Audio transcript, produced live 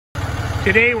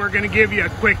Today we're going to give you a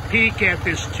quick peek at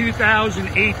this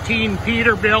 2018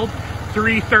 Peterbilt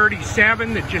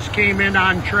 337 that just came in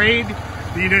on trade.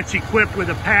 The unit's equipped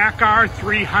with a PACCAR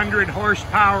 300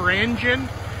 horsepower engine.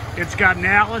 It's got an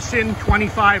Allison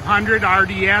 2500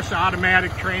 RDS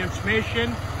automatic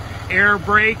transmission, air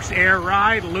brakes, air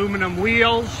ride, aluminum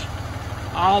wheels,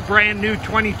 all brand new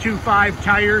 22.5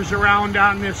 tires around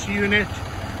on this unit.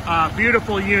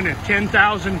 Beautiful unit,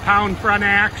 10,000 pound front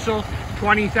axle,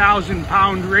 20,000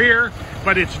 pound rear,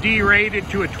 but it's D-rated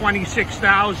to a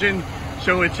 26,000,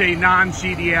 so it's a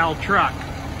non-CDL truck.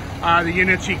 The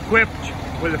unit's equipped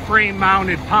with a frame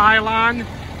mounted pylon.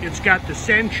 It's got the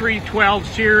Century 12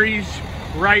 series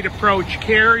right approach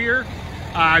carrier.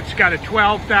 It's got a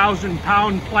 12,000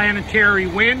 pound planetary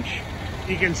winch.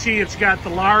 You can see it's got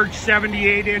the large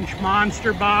 78-inch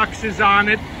monster boxes on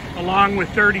it, along with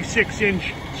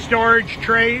 36-inch storage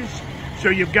trays. So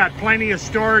you've got plenty of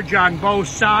storage on both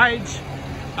sides.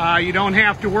 You don't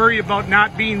have to worry about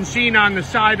not being seen on the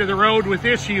side of the road with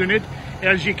this unit.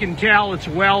 As you can tell, it's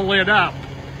well lit up.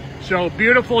 So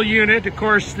beautiful unit. Of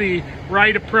course, the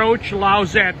right approach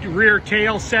allows that rear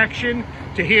tail section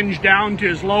to hinge down to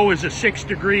as low as a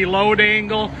 6-degree load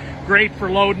angle. Great for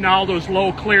loading all those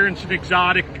low clearance and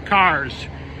exotic cars.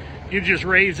 You just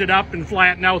raise it up and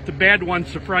flatten out the bed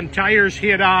once the front tires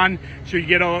hit on, so you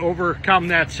get to overcome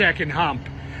that second hump.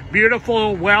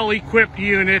 Beautiful, well-equipped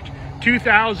unit,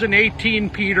 2018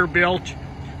 Peterbilt,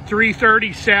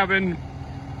 337,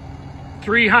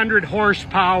 300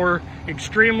 horsepower,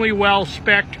 extremely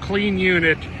well-spec'd, clean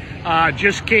unit.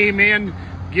 Just came in.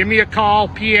 Give me a call,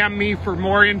 PM me for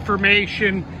more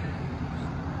information.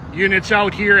 Units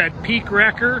out here at Peak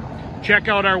Wrecker. Check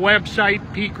out our website,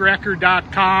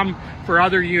 peakwrecker.com, for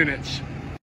other units.